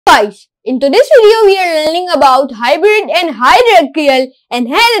guys, in today's video we are learning about hybrid and hierarchical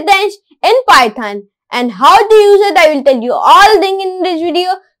inheritance in Python and how to use it. I will tell you all things in this video.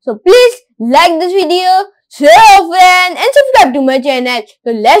 So please like this video, share often and subscribe to my channel.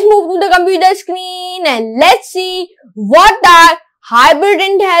 So let's move to the computer screen and let's see what are hybrid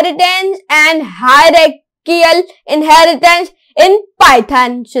inheritance and hierarchical inheritance in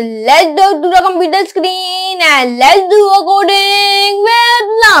Python. So let's go to the computer screen and let's do a coding with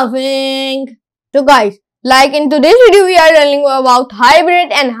laughing. So guys, like in today's video we are learning about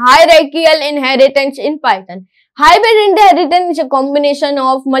hybrid and hierarchical inheritance in Python. Hybrid inheritance is a combination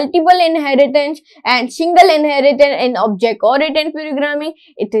of multiple inheritance and single inheritance in object-oriented programming.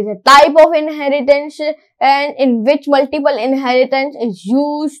 It is a type of inheritance and in which multiple inheritance is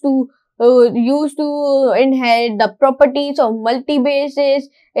used to inherit the properties of multi-base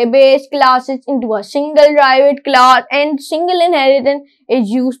classes into a single derived class, and single inheritance is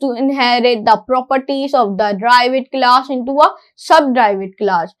used to inherit the properties of the derived class into a sub-derived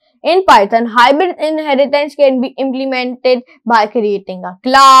class. In Python, hybrid inheritance can be implemented by creating a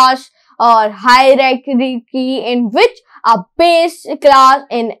class or hierarchy in which a base class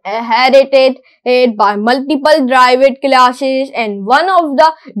is inherited by multiple derived classes and one of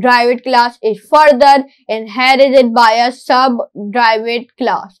the derived class is further inherited by a sub-derived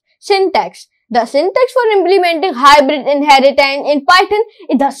class. Syntax. The syntax for implementing hybrid inheritance in Python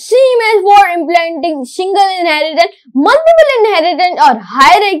is the same as for implementing single inheritance, multiple inheritance or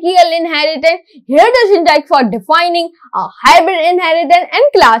hierarchical inheritance. Here the syntax for defining a hybrid inheritance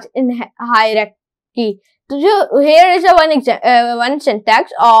and class hierarchy. So here is one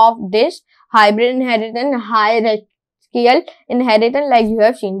syntax of this hybrid inheritance, hierarchical inheritance, like you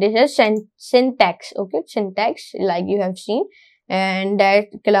have seen. This is syntax, okay, syntax like you have seen. And that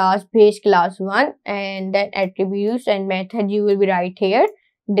class, base class 1, and then attributes and method you will be right here.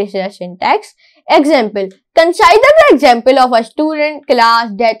 This is a syntax. Example. Consider the example of a student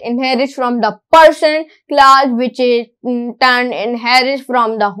class that inherits from the person class, which is in turn inherits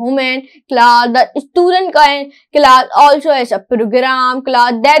from the human class. The student class also has a program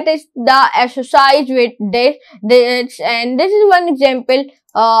class that is the exercise with this, and this is one example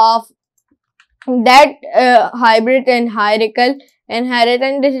of that hybrid and hierarchical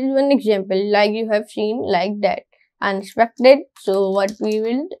inheritance. This is one example like you have seen, like that unexpected. So what we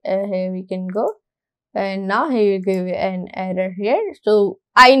will here we can go, and now here we give an error here. So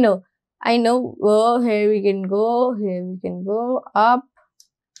I know here we can go up,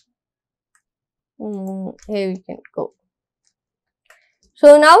 here we can go.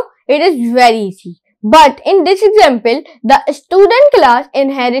 So now it is very easy. But in this example, the student class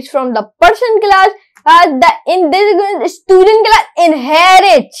inherits from the person class. In this example, student class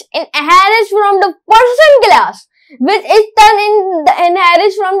inherits from the person class, which is then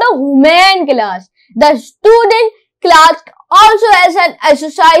inherits from the human class. The student class also has an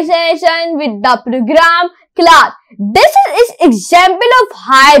association with the program class. This is example of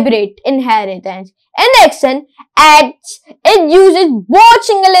hybrid inheritance. In action, it uses both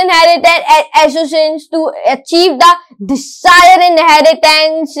single inheritance and associations to achieve the desired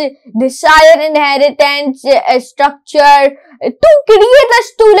inheritance structure. To create a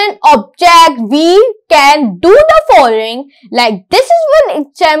student object, we can do the following. Like this is one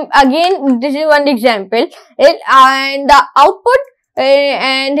example. Again, this is one example. And the output.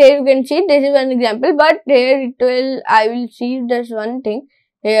 And here you can see this is one example. But here I will see this one thing.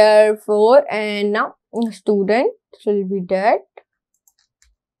 Here 4, and now student will be that.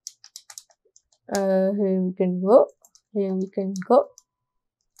 Here we can go.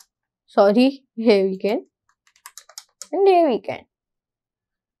 Sorry, here we can. And here we can.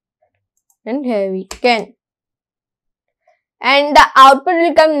 And here we can. And the output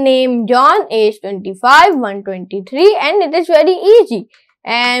will come name John, age 25, 123, and it is very easy.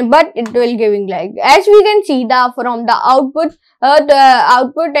 But it will giving like, as we can see from the output,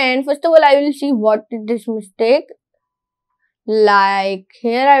 and first of all I will see what is this mistake. Like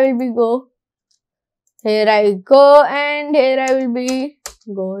here I will go, here I go, and here I will be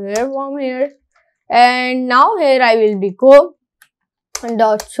go here from here, and now here I will be go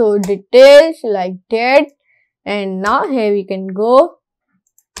dot show details like that, and now here we can go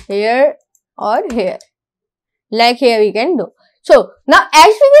here or here, like here we can do. So now as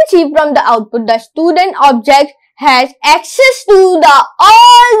we can see from the output, the student object has access to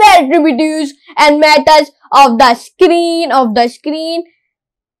all the attributes and methods of the screen,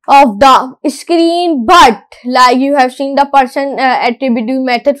 but like you have seen the person attribute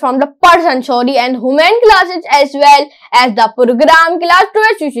method from the person, and human classes as well as the program class to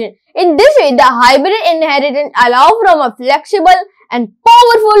association. In this way, the hybrid inheritance allows from a flexible and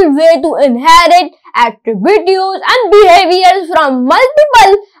powerful way to inherit attributes and behaviors from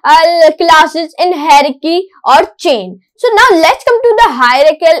multiple classes in hierarchy or chain. So now let's come to the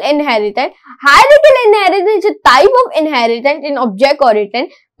hierarchical inheritance. Hierarchical inheritance is a type of inheritance in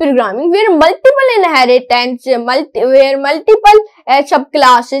object-oriented programming where multiple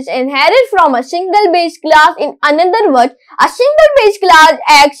subclasses inherit from a single base class. In other words, a single base class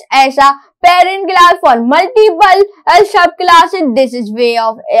acts as a parent class for multiple subclasses. This is way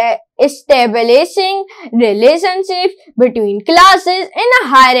of establishing relationships between classes in a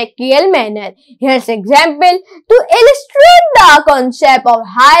hierarchical manner. Here's example to illustrate the concept of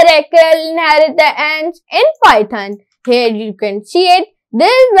hierarchical inheritance in Python. Here you can see it. There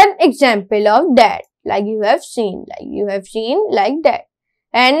is one example of that, like you have seen like that.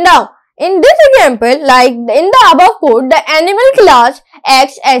 And now, in this example, like in the above code, the animal class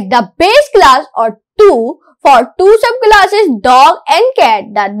acts as the base class or for two subclasses dog and cat.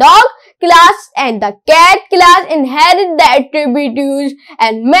 The dog class and the cat class inherit the attributes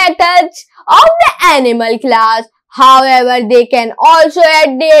and methods of the animal class. However, they can also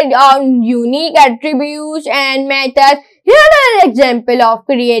add their own unique attributes and methods. Here are an example of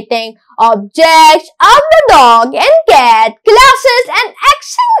creating objects of the dog and cat classes and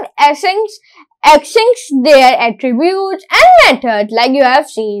accessing their attributes and methods, like you have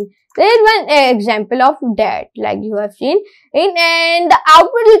seen. There is one example of that, like you have seen. And the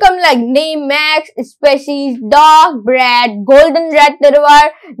output will come like name Max, species dog, Brad, golden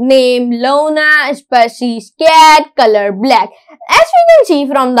retriever, name Lona, species cat, color black. As we can see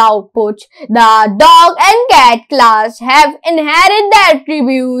from the outputs, the dog and cat class have inherited the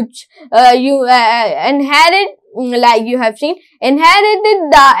attributes. Like you have seen,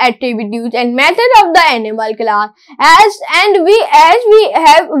 inherited the attributes and method of the animal class. We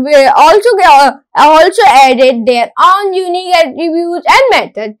also added their own unique attributes and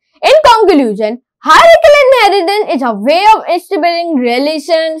methods. In conclusion, hierarchical inheritance is a way of establishing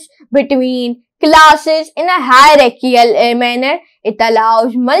relations between classes in a hierarchical manner. It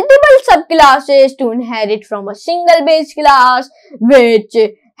allows multiple subclasses to inherit from a single base class, which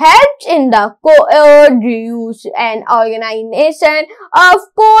helps in the code reuse and organization of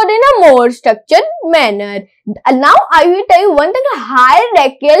code in a more structured manner. Now I will tell you one thing: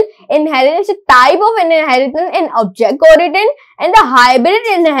 hierarchical inheritance is a type of inheritance in object-oriented, and the hybrid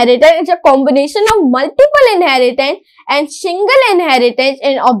inheritance is a combination of multiple inheritance and single inheritance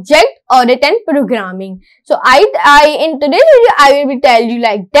in object-oriented programming. So in today's video I will be telling you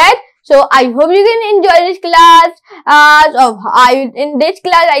like that. So I hope you can enjoy this class. In this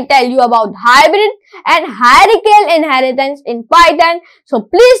class I tell you about hybrid and hierarchical inheritance in Python. So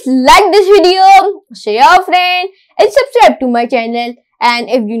please like this video, share your friend, and subscribe to my channel. And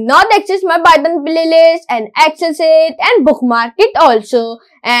if you not access my Python playlist, and access it and bookmark it also.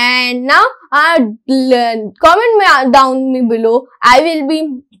 And now comment down me below. I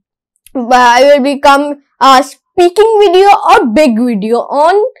will become a speaking video or big video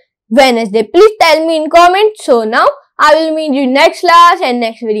on Wednesday. Please tell me in comments. So now I will meet you next class and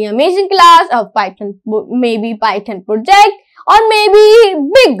next very amazing class of Python, maybe Python project or maybe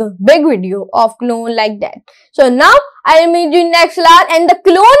big video of clone like that. So now I will meet you next class, and the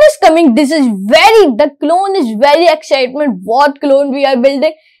clone is coming. The clone is very excitement. What clone we are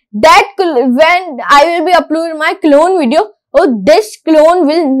building? When I will be uploading my clone video, this clone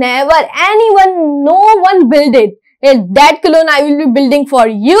will no one build it. That clone I will be building for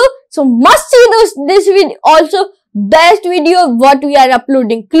you. So must see this video also, best video what we are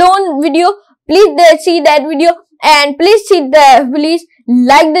uploading, clone video. Please see that video, and please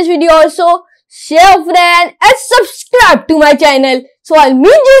like this video also, share friend, and subscribe to my channel. So I'll meet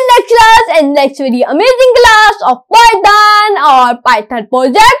you in next class and next very amazing class of Python or Python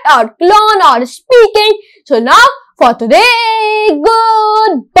project or clone or speaking. So now for today,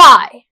 goodbye.